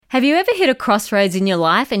Have you ever hit a crossroads in your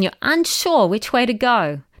life and you're unsure which way to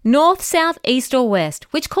go? North, south, east or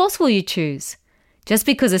west? Which course will you choose? Just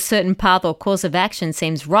because a certain path or course of action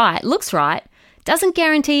seems right, looks right, doesn't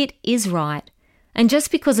guarantee it is right. And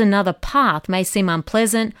just because another path may seem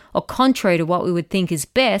unpleasant or contrary to what we would think is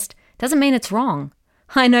best, doesn't mean it's wrong.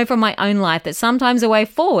 I know from my own life that sometimes a way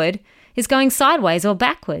forward is going sideways or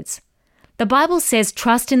backwards. The Bible says,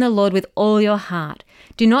 trust in the Lord with all your heart.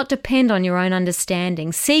 Do not depend on your own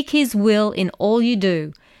understanding. Seek His will in all you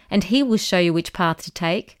do, and He will show you which path to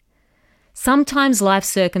take. Sometimes life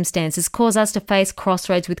circumstances cause us to face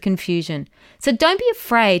crossroads with confusion. So don't be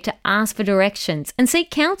afraid to ask for directions and seek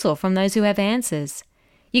counsel from those who have answers.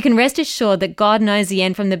 You can rest assured that God knows the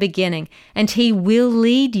end from the beginning, and He will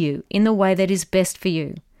lead you in the way that is best for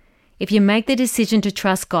you. If you make the decision to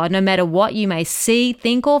trust God, no matter what you may see,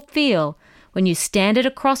 think or feel, when you stand at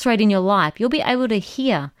a crossroad in your life, you'll be able to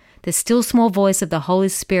hear the still small voice of the Holy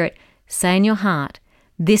Spirit say in your heart,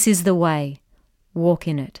 "This is the way. Walk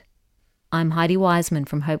in it." I'm Heidi Wiseman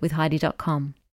from hopewithheidi.com.